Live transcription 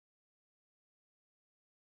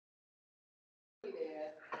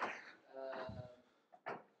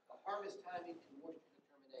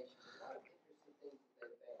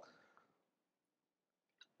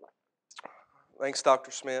Thanks, Dr.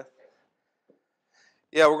 Smith.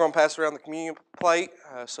 Yeah, we're going to pass around the communion plate,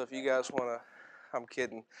 so if you guys want to, I'm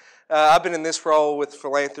kidding. I've been in this role with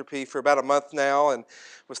philanthropy for about a month now and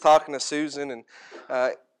was talking to Susan, and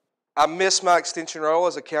I miss my extension role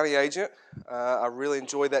as a county agent. I really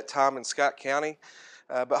enjoyed that time in Scott County,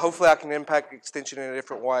 but hopefully I can impact extension in a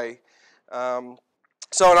different way.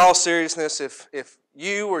 So in all seriousness, if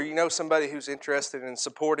you or you know somebody who's interested in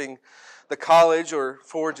supporting the college or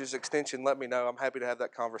Forage's extension, let me know. I'm happy to have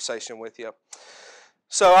that conversation with you.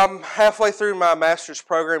 So I'm halfway through my master's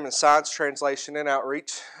program in science translation and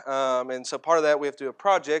outreach, and so part of that we have to do a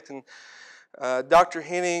project, and Dr.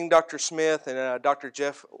 Henning, Dr. Smith, and Dr.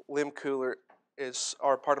 Jeff Limcooler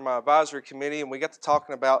are part of my advisory committee, and we got to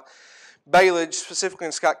talking about baleage, specifically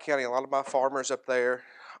in Scott County. A lot of my farmers up there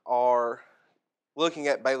are looking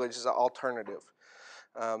at baleage as an alternative.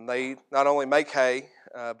 They not only make hay,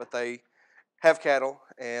 but they have cattle,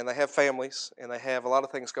 and they have families, and they have a lot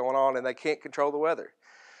of things going on, and they can't control the weather.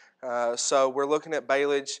 So we're looking at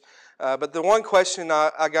baleage. But the one question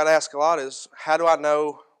I got asked a lot is, how do I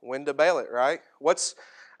know when to bale it, right?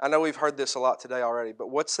 I know we've heard this a lot today already,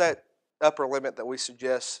 but what's that upper limit that we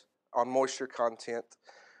suggest on moisture content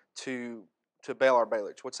to bale our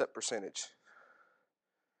baleage? What's that percentage?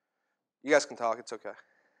 You guys can talk, it's okay.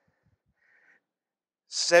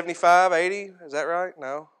 75, 80, is that right?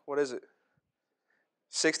 No? What is it?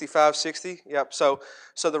 65, 60? Yep. So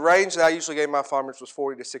the range that I usually gave my farmers was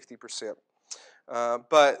 40 to 60%.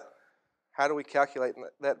 But how do we calculate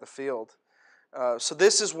that in the field? So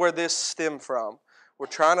this is where this stemmed from. We're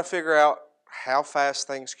trying to figure out how fast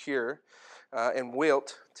things cure and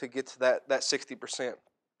wilt to get to that 60%.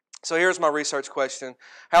 So here's my research question.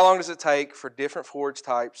 How long does it take for different forage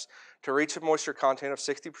types to reach a moisture content of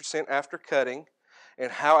 60% after cutting? And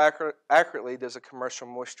how accurately does a commercial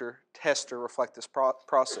moisture tester reflect this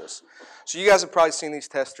process? So you guys have probably seen these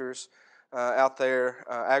testers out there.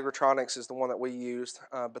 Agritronics is the one that we used,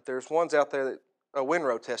 but there's ones out there that a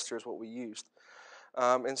windrow tester is what we used.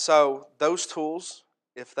 And so those tools,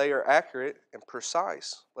 if they are accurate and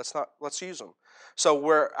precise, let's use them. So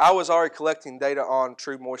where I was already collecting data on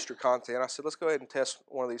true moisture content, I said, let's go ahead and test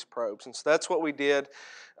one of these probes. And so that's what we did.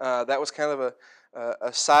 That was kind of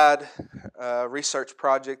a side research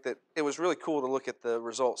project that it was really cool to look at the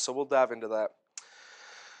results. So we'll dive into that.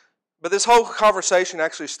 But this whole conversation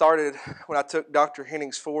actually started when I took Dr.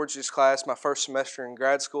 Henning's Forages class my first semester in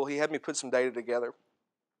grad school. He had me put some data together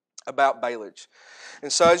about baleage.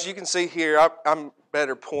 And so as you can see here, I'm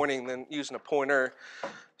better pointing than using a pointer.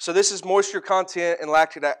 So this is moisture content and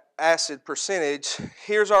lactic acid percentage.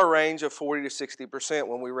 Here's our range of 40 to 60%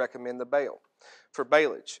 when we recommend the bale for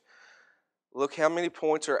baleage. Look how many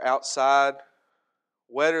points are outside,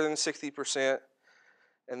 wetter than 60%,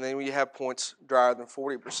 and then we have points drier than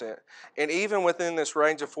 40%. And even within this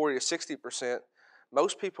range of 40 to 60%,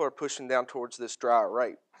 most people are pushing down towards this drier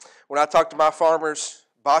rate. When I talk to my farmers,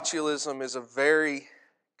 botulism is a very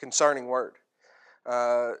concerning word.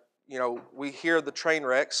 We hear the train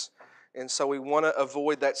wrecks, and so we want to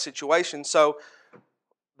avoid that situation. So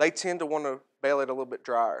they tend to want to bale it a little bit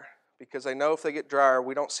drier because they know if they get drier,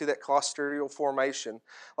 we don't see that clostridial formation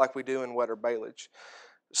like we do in wetter baleage.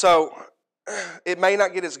 So it may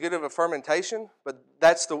not get as good of a fermentation, but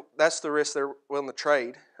that's the risk they're willing to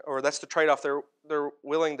trade, or that's the trade-off they're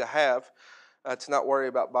willing to have to not worry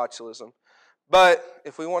about botulism. But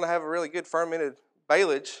if we want to have a really good fermented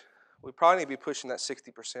baleage, we probably need to be pushing that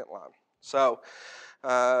 60% line. So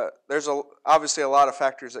there's obviously a lot of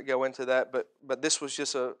factors that go into that, but this was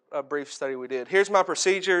just a brief study we did. Here's my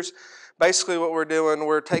procedures. Basically what we're doing,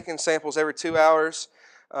 we're taking samples every 2 hours.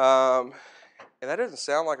 And that doesn't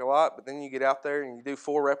sound like a lot, but then you get out there and you do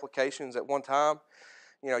 4 replications at one time.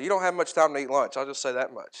 You don't have much time to eat lunch, I'll just say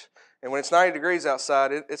that much. And when it's 90 degrees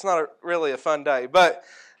outside, it's not really a fun day. But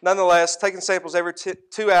nonetheless, taking samples every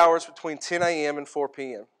 2 hours between 10 a.m. and 4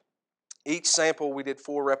 p.m. Each sample, we did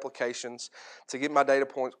 4 replications. To get my data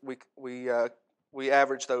points, we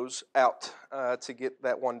averaged those out to get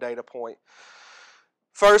that one data point.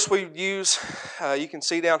 First, we use, you can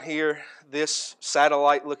see down here, this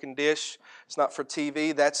satellite-looking dish. It's not for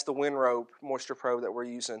TV. That's the windrow moisture probe that we're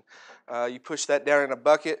using. You push that down in a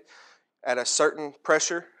bucket at a certain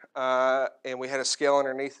pressure, and we had a scale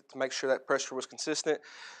underneath it to make sure that pressure was consistent.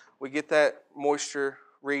 We get that moisture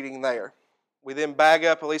reading there. We then bag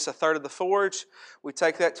up at least a third of the forage. We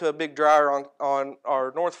take that to a big dryer on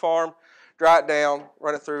our north farm, dry it down,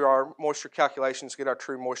 run it through our moisture calculations, get our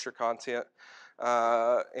true moisture content,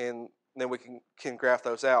 and then we can graph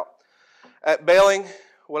those out. At baling,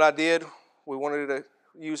 what I did, we wanted to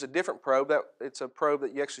use a different probe. It's a probe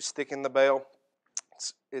that you actually stick in the bale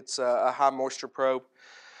It's a high moisture probe.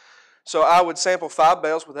 So I would sample 5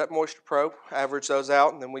 bales with that moisture probe, average those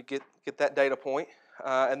out, and then we get that data point.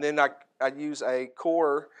 And then I'd use a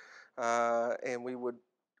core, and we would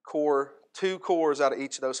core 2 cores out of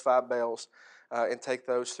each of those 5 bales and take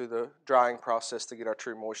those through the drying process to get our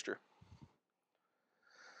true moisture.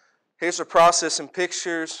 Here's the process in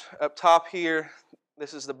pictures. Up top here,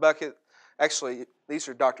 this is the bucket. Actually, these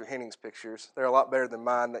are Dr. Henning's pictures. They're a lot better than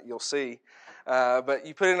mine that you'll see. But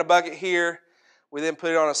you put it in a bucket here. We then put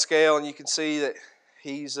it on a scale, and you can see that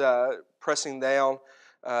he's pressing down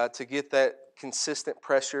to get that consistent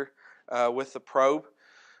pressure with the probe.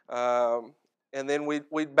 And then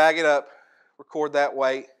we'd bag it up, record that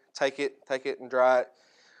weight, take it and dry it,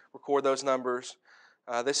 record those numbers.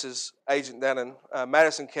 This is agent down in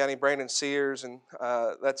Madison County, Brandon Sears, and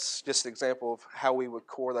that's just an example of how we would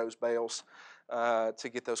core those bales to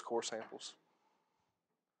get those core samples.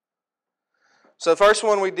 So the first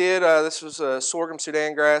one we did, this was a sorghum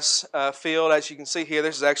Sudan grass field. As you can see here,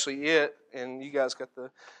 this is actually it, and you guys got the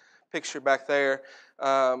picture back there.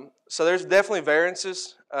 So there's definitely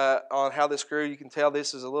variances on how this grew. You can tell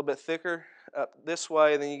this is a little bit thicker up this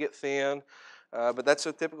way, and then you get thin. But that's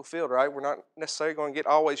a typical field, right? We're not necessarily going to get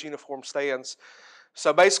always uniform stands.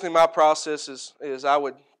 So basically my process is I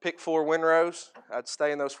would pick 4 windrows. I'd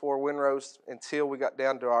stay in those 4 windrows until we got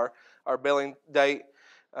down to our baling date.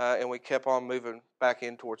 And we kept on moving back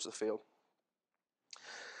in towards the field.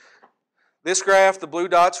 This graph, the blue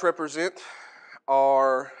dots represent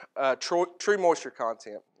our true moisture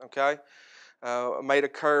content, okay? I made a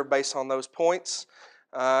curve based on those points.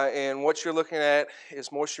 And what you're looking at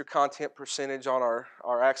is moisture content percentage on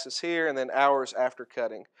our axis here, and then hours after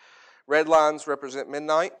cutting. Red lines represent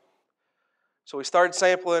midnight. So we started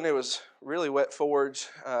sampling. It was really wet forage,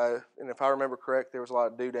 and if I remember correct, there was a lot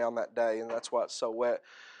of dew down that day, and that's why it's so wet.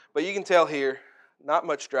 But you can tell here, not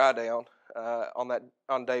much dry down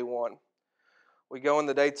on day 1. We go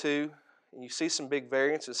into day 2, and you see some big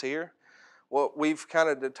variances here. What we've kind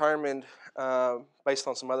of determined, based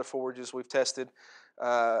on some other forages we've tested,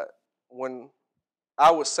 when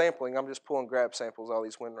I was sampling, I'm just pulling grab samples out of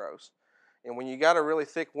these windrows. And when you got a really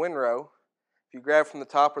thick windrow, if you grab from the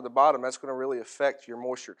top or the bottom, that's going to really affect your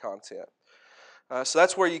moisture content. So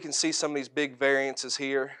that's where you can see some of these big variances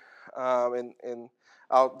here, and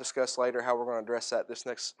I'll discuss later how we're going to address that this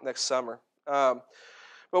next summer. But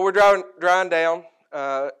we're drying down,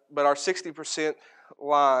 but our 60%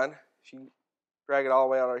 line, if you drag it all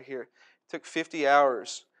the way out right here, it took 50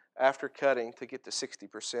 hours after cutting to get to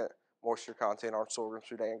 60% moisture content on sorghum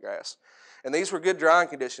Sudan grass. And these were good drying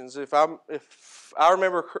conditions. If I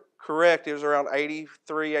remember correct, it was around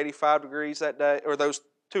 83, 85 degrees that day, or those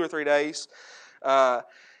 2 or 3 days. I'll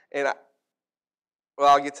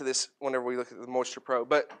get to this whenever we look at the moisture probe.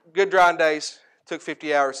 But good drying days, took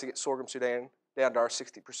 50 hours to get sorghum Sudan down to our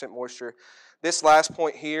 60% moisture. This last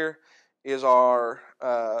point here is our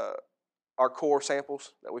core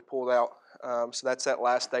samples that we pulled out. So that's that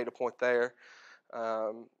last data point there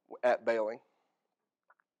at baling.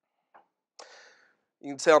 You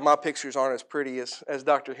can tell my pictures aren't as pretty as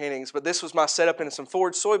Dr. Henning's, but this was my setup in some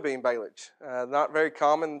forage soybean baleage. Not very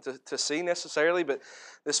common to see necessarily, but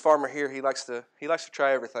this farmer here, he likes to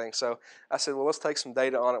try everything. So I said, well, let's take some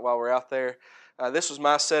data on it while we're out there. This was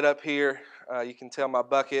my setup here. You can tell my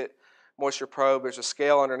bucket, moisture probe. There's a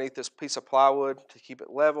scale underneath this piece of plywood to keep it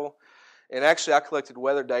level. And actually, I collected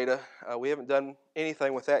weather data. We haven't done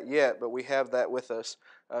anything with that yet, but we have that with us.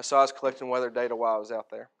 So I was collecting weather data while I was out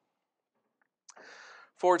there.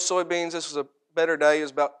 Forage soybeans, this was a better day. It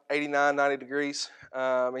was about 89, 90 degrees.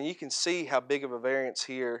 And you can see how big of a variance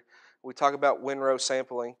here. We talk about windrow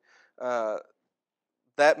sampling.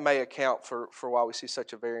 That may account for why we see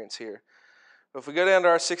such a variance here. But if we go down to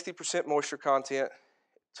our 60% moisture content, it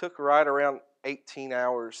took right around 18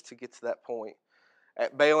 hours to get to that point.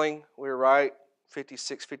 At baling, we were right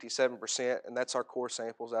 56, 57%, and that's our core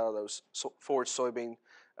samples out of those forage soybean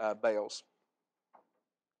bales.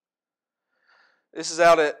 This is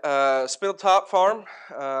out at Spindletop Farm,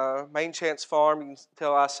 Main Chance Farm. You can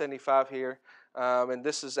tell I-75 here. And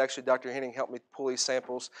this is actually Dr. Henning helped me pull these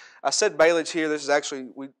samples. I said baleage here. This is actually,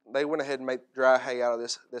 they went ahead and made dry hay out of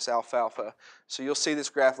this alfalfa. So you'll see this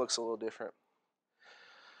graph looks a little different.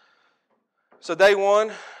 So day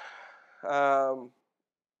 1,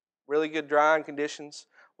 really good drying conditions.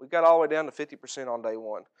 We got all the way down to 50% on day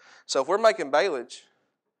 1. So if we're making baleage,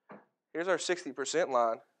 here's our 60%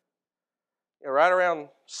 line. Right around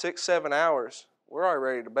 6-7 hours, we're already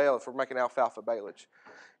ready to bale if we're making alfalfa baleage.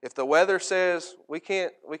 If the weather says we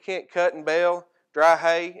can't cut and bale dry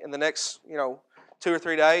hay in the next 2 or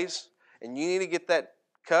 3 days, and you need to get that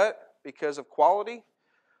cut because of quality,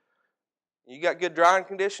 You got good drying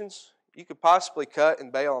conditions, you could possibly cut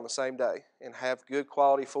and bale on the same day and have good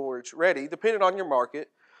quality forage ready, depending on your market.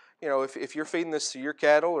 You know, if you're feeding this to your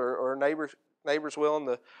cattle or neighbors willing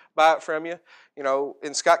to buy it from you. You know,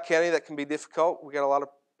 in Scott County that can be difficult. We got a lot of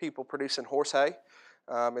people producing horse hay,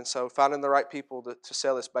 and so finding the right people to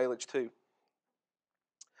sell this baleage to.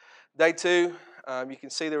 Day 2, you can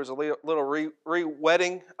see there was a little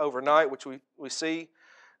re-wetting overnight, which we see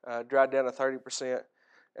dried down to 30%,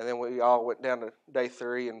 and then we all went down to day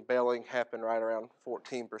 3, and baling happened right around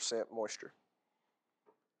 14% moisture.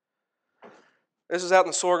 This is out in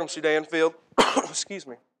the sorghum Sudan field. Excuse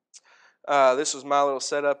me. This was my little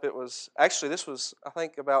setup. This was, I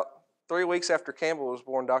think, about 3 weeks after Campbell was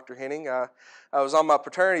born, Dr. Henning. I was on my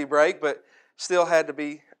paternity break, but still had to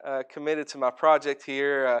be committed to my project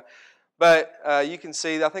here. But you can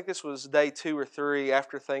see, I think this was day 2 or 3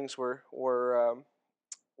 after things were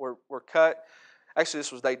cut. Actually,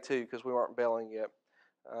 this was day 2 because we weren't baling yet.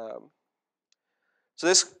 So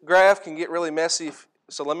this graph can get really messy.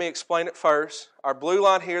 So let me explain it first. Our blue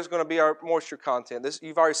line here is going to be our moisture content.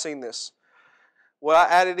 You've already seen this. What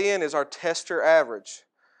I added in is our tester average.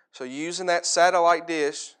 So using that satellite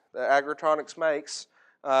dish that Agritronics makes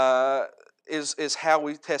is how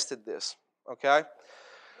we tested this. Okay.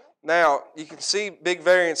 Now you can see big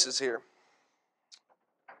variances here.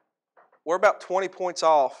 We're about 20 points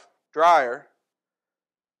off drier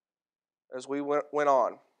as we went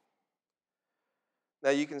on. Now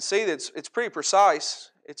you can see that it's pretty precise.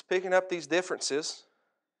 It's picking up these differences,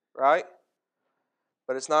 right?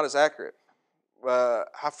 But it's not as accurate.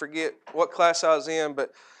 I forget what class I was in,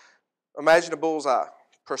 but imagine a bullseye.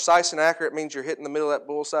 Precise and accurate means you're hitting the middle of that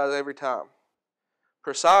bullseye every time.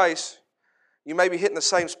 Precise, you may be hitting the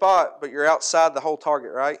same spot, but you're outside the whole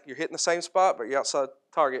target, right? You're hitting the same spot, but you're outside the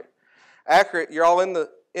target. Accurate, you're all in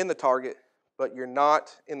the target, but you're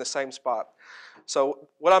not in the same spot. So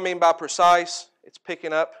what I mean by precise, it's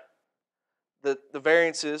picking up the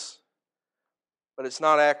variances, but it's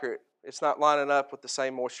not accurate. It's not lining up with the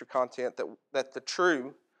same moisture content that the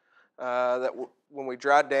true, when we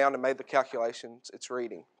dried down and made the calculations, it's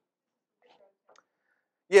reading.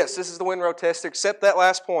 Yes, this is the windrow tester, except that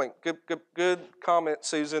last point. Good comment,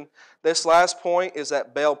 Susan. This last point is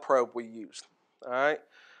that bell probe we used. All right?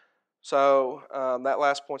 So that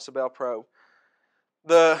last point's the bell probe.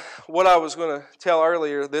 What I was going to tell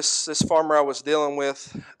earlier, this farmer I was dealing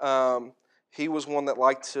with, he was one that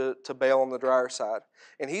liked to bale on the drier side.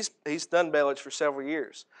 And he's done baleage for several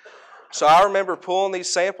years. So I remember pulling these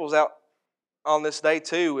samples out on this day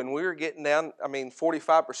 2, and we were getting down,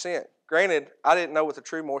 45%. Granted, I didn't know what the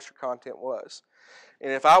true moisture content was.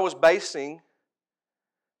 And if I was basing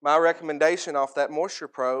my recommendation off that moisture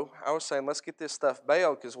probe, I was saying, let's get this stuff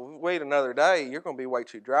baled, because if we wait another day, you're going to be way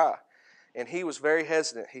too dry. And he was very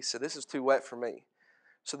hesitant. He said, this is too wet for me.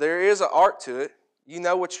 So there is an art to it. You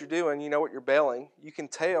know what you're doing. You know what you're baling. You can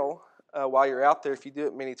tell while you're out there if you do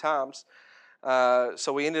it many times.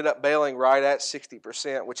 So we ended up baling right at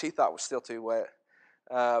 60%, which he thought was still too wet.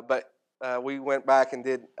 But we went back and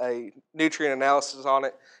did a nutrient analysis on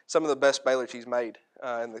it. Some of the best baleage he's made,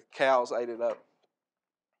 and the cows ate it up.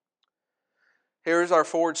 Here's our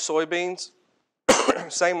forage soybeans.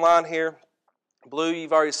 Same line here. Blue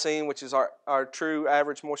you've already seen, which is our true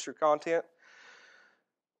average moisture content.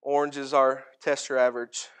 Orange is our tester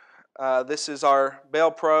average. This is our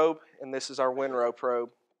bell probe, and this is our windrow probe.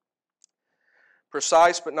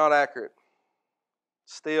 Precise but not accurate.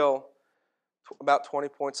 Still about 20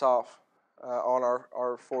 points off on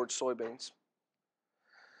our forage soybeans.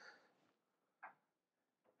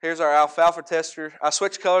 Here's our alfalfa tester. I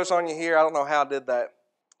switched colors on you here. I don't know how I did that.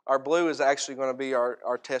 Our blue is actually going to be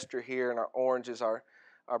our tester here, and our orange is our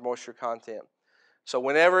moisture content. So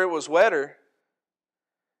whenever it was wetter,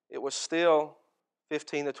 it was still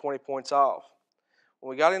 15 to 20 points off. When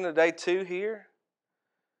we got into day 2 here,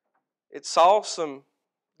 it saw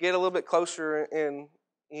get a little bit closer in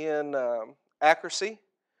accuracy.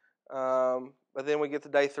 But then we get to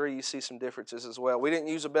day 3, you see some differences as well. We didn't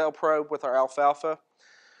use a bell probe with our alfalfa.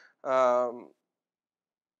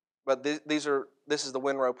 But this is the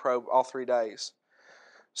windrow probe all 3 days.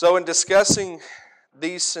 So in discussing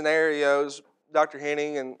these scenarios, Dr.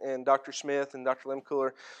 Henning and Dr. Smith and Dr.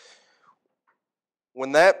 Lemcooler,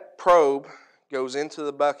 when that probe goes into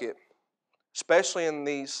the bucket, especially in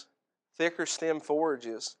these thicker stem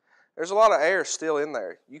forages, there's a lot of air still in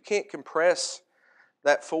there. You can't compress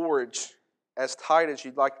that forage as tight as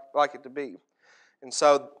you'd like it to be. And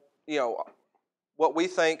so, what we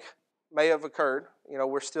think may have occurred,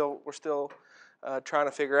 we're still trying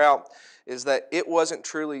to figure out, is that it wasn't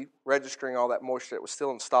truly registering all that moisture. It was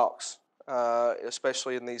still in stalks.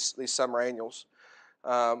 especially in these summer annuals.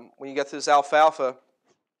 When you get to this alfalfa,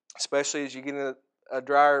 especially as you get in a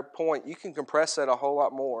drier point, you can compress that a whole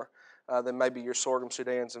lot more than maybe your sorghum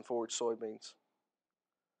Sudans and forage soybeans.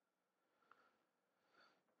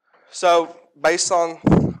 So based on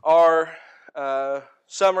our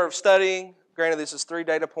summer of studying, granted this is 3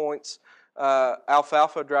 data points,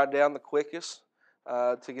 alfalfa dried down the quickest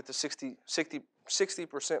to get to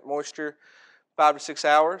 60% moisture, 5 to 6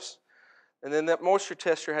 hours. And then that moisture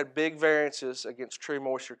tester had big variances against true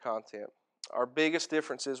moisture content. Our biggest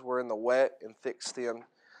differences were in the wet and thick stem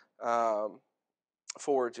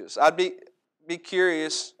forages. I'd be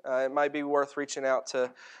curious, it might be worth reaching out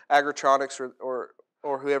to Agritronics or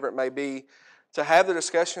whoever it may be to have the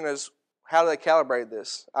discussion as how do they calibrate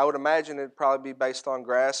this. I would imagine it'd probably be based on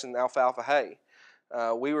grass and alfalfa hay.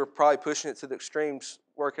 We were probably pushing it to the extremes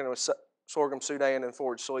working with sorghum Sudan and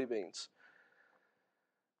forage soybeans.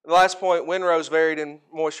 The last point, windrows varied in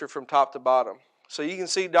moisture from top to bottom. So you can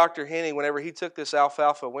see Dr. Henning, whenever he took this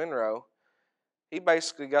alfalfa windrow, he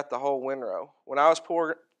basically got the whole windrow. When I was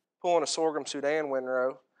pulling a sorghum Sudan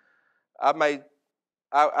windrow,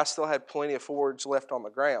 I still had plenty of forage left on the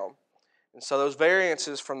ground. And so those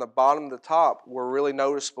variances from the bottom to the top were really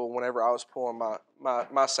noticeable whenever I was pulling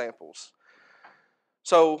my samples.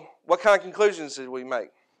 So what kind of conclusions did we make?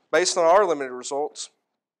 Based on our limited results,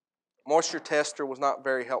 moisture tester was not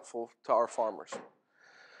very helpful to our farmers.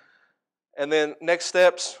 And then next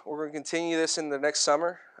steps, we're going to continue this in the next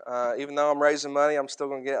summer. Even though I'm raising money, I'm still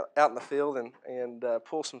going to get out in the field and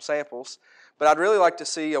pull some samples. But I'd really like to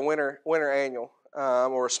see a winter annual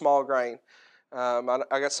or a small grain. I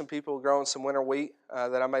got some people growing some winter wheat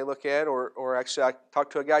that I may look at, or actually I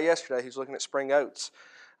talked to a guy yesterday who's looking at spring oats.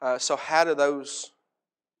 So how do those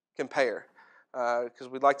compare? Because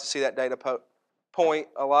we'd like to see that data point.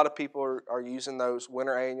 A lot of people are using those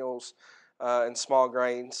winter annuals and small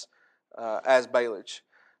grains as baleage.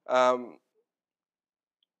 And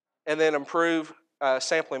then improve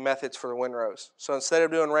sampling methods for the windrows. So instead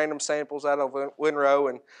of doing random samples out of a windrow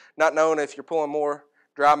and not knowing if you're pulling more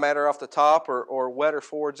dry matter off the top or wetter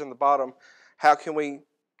forage in the bottom, how can we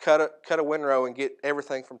cut a windrow and get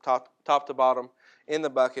everything from top to bottom in the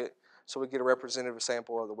bucket so we get a representative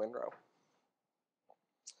sample of the windrow?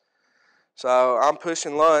 So I'm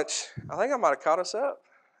pushing lunch. I think I might have caught us up.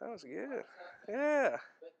 That was good. Yeah.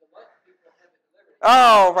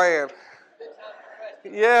 Oh, man.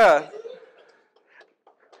 Yeah.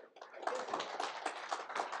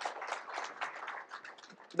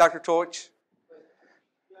 Dr. Torch.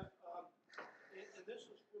 Yeah, and this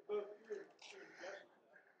is for both you and Jessica.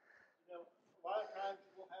 You know, a lot of times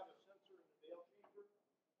we'll have a sensor in the bale chamber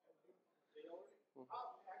and the baler.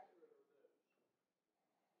 How accurate are those?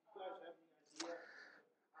 You guys have any idea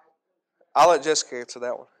how close? I'll let Jessica answer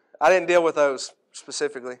that one. I didn't deal with those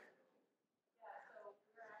specifically.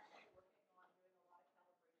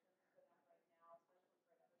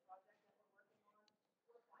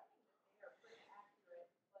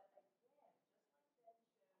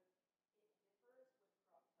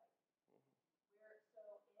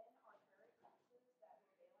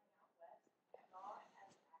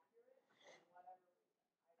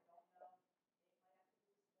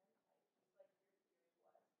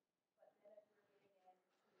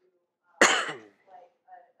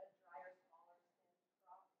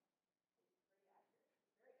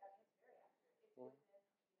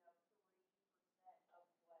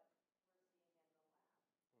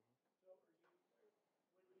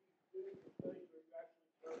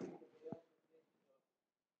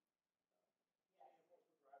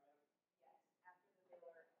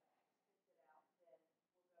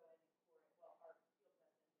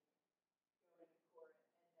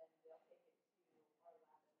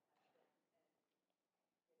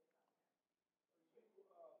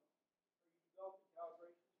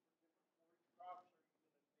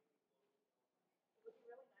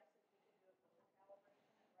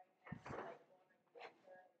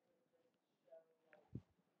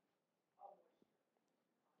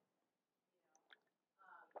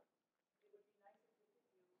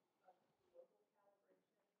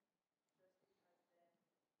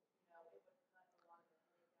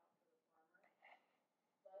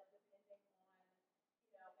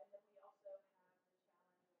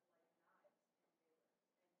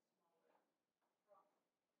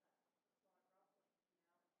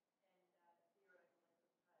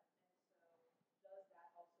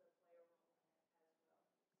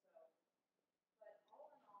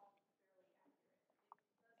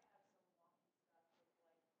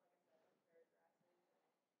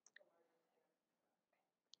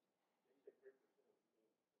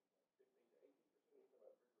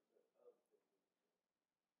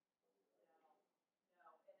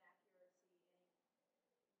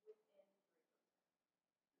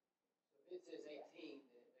 says 18,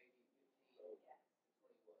 then it may be 15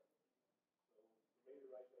 to 21.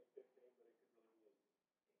 Maybe right like 15, but it could really be 18.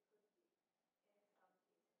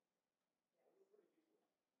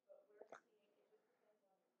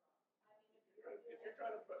 If you're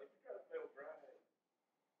trying to fail dry hay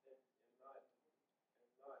and not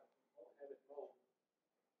have it mold,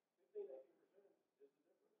 15, 18% is the difference.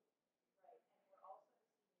 Thank you.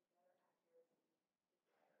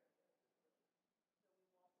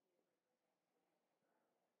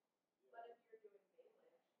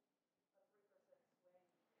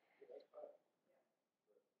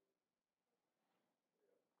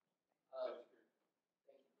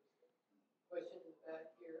 Question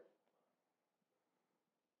back here.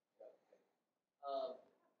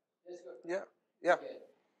 Let's go. Yeah. Yeah. Okay.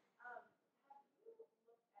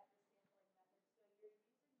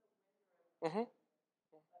 Mm-hmm.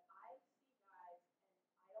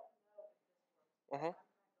 Mm-hmm.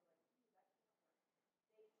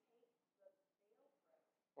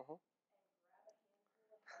 Mm-hmm.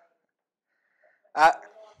 I,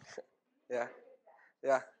 yeah.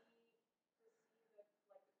 Yeah.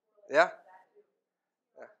 Yeah.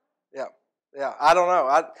 Yeah. Yeah. I don't know.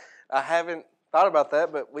 I haven't thought about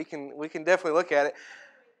that, but we can definitely look at it.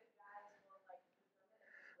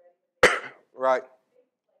 Right.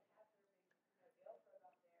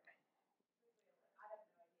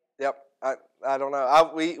 Yep. I don't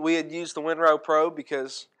know. We had used the Windrow Pro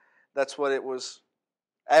because that's what it was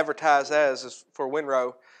advertised as is for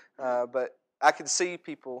Windrow, but I could see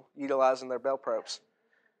people utilizing their bell probes.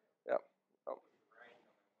 Yep.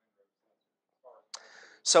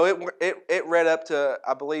 So it read up to,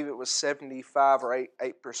 I believe it was 75 or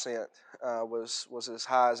 8% was as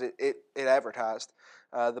high as it advertised.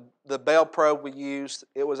 The bell probe we used,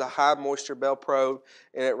 it was a high moisture bell probe,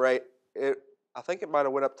 and I think it might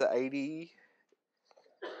have went up to 80.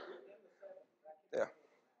 Yeah,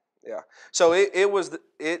 yeah. So it was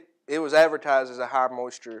advertised as a high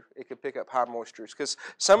moisture. It could pick up high moistures because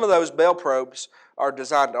some of those bell probes are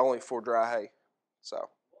designed only for dry hay. So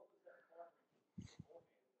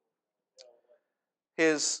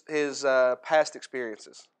his past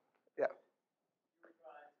experiences. Yeah.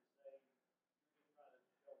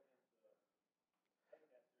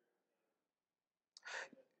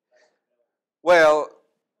 Well,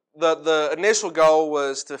 the initial goal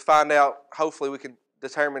was to find out. Hopefully, we could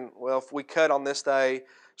determine. Well, if we cut on this day,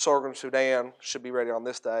 sorghum Sudan should be ready on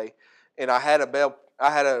this day. And I had a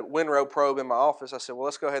windrow probe in my office. I said, well,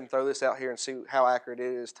 let's go ahead and throw this out here and see how accurate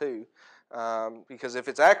it is too. Because if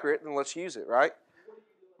it's accurate, then let's use it, right?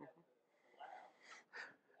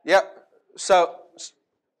 Yep. So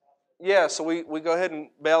we go ahead and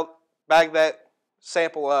bag that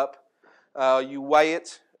sample up. You weigh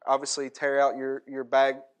it. Obviously, tear out your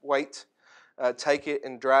bag weight. Take it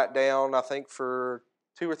and dry it down, I think, for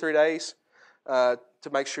 2 or 3 days to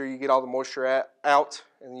make sure you get all the moisture out.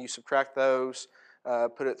 And then you subtract those,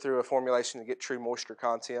 put it through a formulation to get true moisture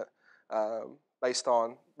content based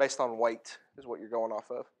on weight is what you're going off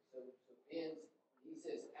of. So Ben, he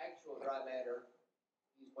says actual dry matter,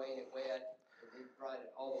 he's weighing it wet, and then drying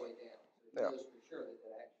it all the way down. So he knows for sure that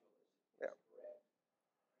actual is correct.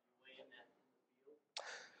 Are you weighing that in the field?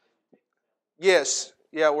 Yes.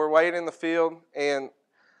 Yeah, we're weighing in the field and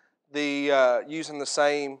using the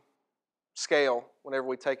same scale whenever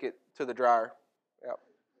we take it to the dryer. Yep.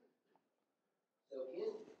 So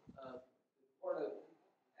in part of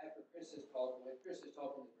after Chris's talk, when Chris is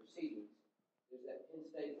talking the proceedings, there's that Penn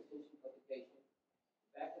State extension publication.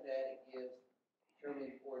 Back to that, it gives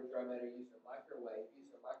determining forage dry matter use of microwave to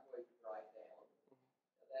dry it down.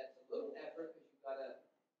 Now that's a little effort because you've got to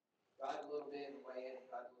dry it a little bit and weigh it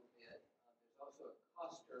and dry it a little bit. There's also a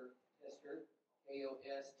Koster tester, Koster,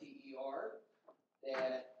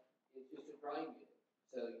 that is just a drying unit.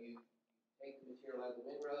 So you take the material out of the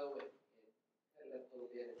windrow and cut it up a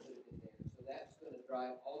little bit and put it in there. So that's going to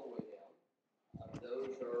dry it all the way down.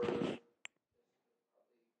 Those are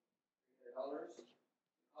probably $300.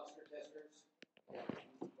 Koster testers. But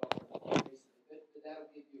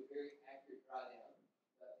that'll give you a very accurate dry down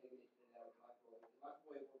without taking it out of the microwave. The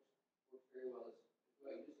microwave works very well as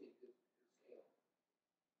well. You just need good scale.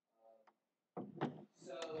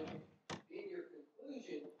 So, in your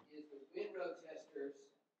conclusion, is the windrow testers,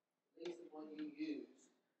 at least the one you use,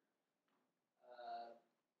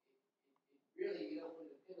 really you don't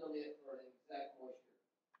want to depend on it for an exact moisture.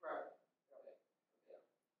 Right. Okay.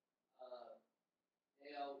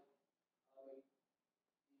 Now,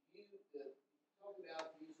 you talk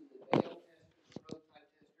about using the Bale tester, the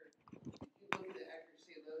prototype tester. Did you look at the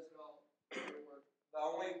accuracy of those at all? The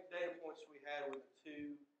only data points we had were the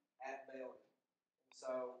two at Baleage.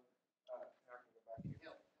 So,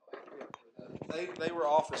 they were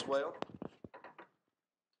off as well.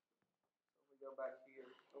 We go back here.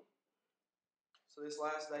 Oh. So this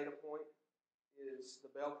last data point is the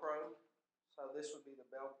Bell Probe. So this would be the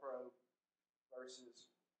Bell Probe versus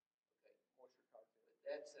moisture content. But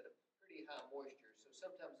that's at a pretty high moisture. So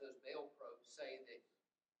sometimes those Bell probes say that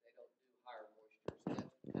they don't do higher moistures. That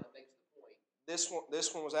kind of makes the point. This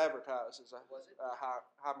one was advertised as a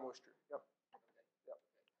high moisture. Yep. Okay. Yep.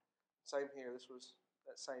 Same here. This was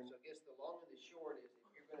that same. So I guess the long and the short is if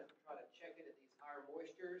you're going to try to check it at these higher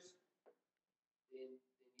moistures, then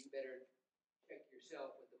you better check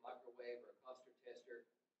yourself with the microwave or a cluster tester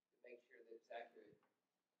to make sure that it's accurate.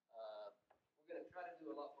 We're going to try to do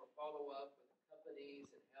a lot more follow-up with companies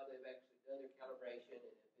and how they've actually done their calibration,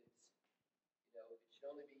 and if it's, it should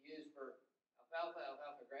only be used for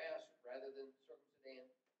alfalfa grass rather than sorghum sudan.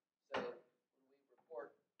 So when we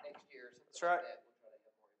report next year or something That's right. like that, we'll try to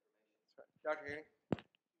have more information. That's right. Dr. Henry?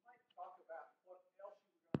 You might talk about what else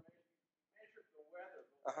you were going to measure. You measured the weather,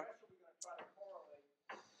 but what else are we going to try to correlate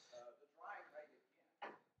the drying rate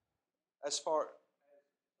again? As far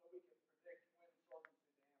So we can predict when sorghum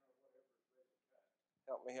sudan or whatever is ready to cut.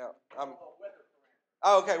 help me out. Weather parameters.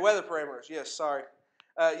 Oh, okay, weather parameters. Yes, sorry.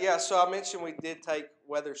 Yeah, so I mentioned we did take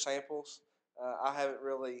weather samples. I haven't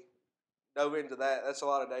really dove into that. That's a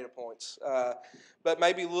lot of data points. But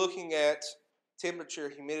maybe looking at temperature,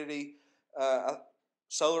 humidity,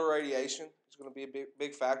 solar radiation is going to be a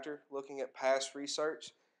big factor. Looking at past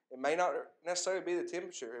research, it may not necessarily be the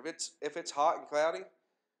temperature. If it's hot and cloudy,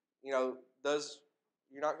 you're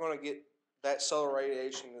not going to get that solar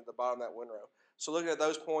radiation at the bottom of that windrow. So looking at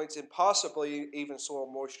those points and possibly even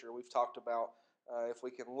soil moisture, we've talked about if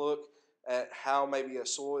we can look at how maybe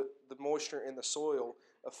the moisture in the soil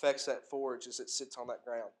affects that forage as it sits on that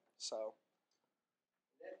ground. So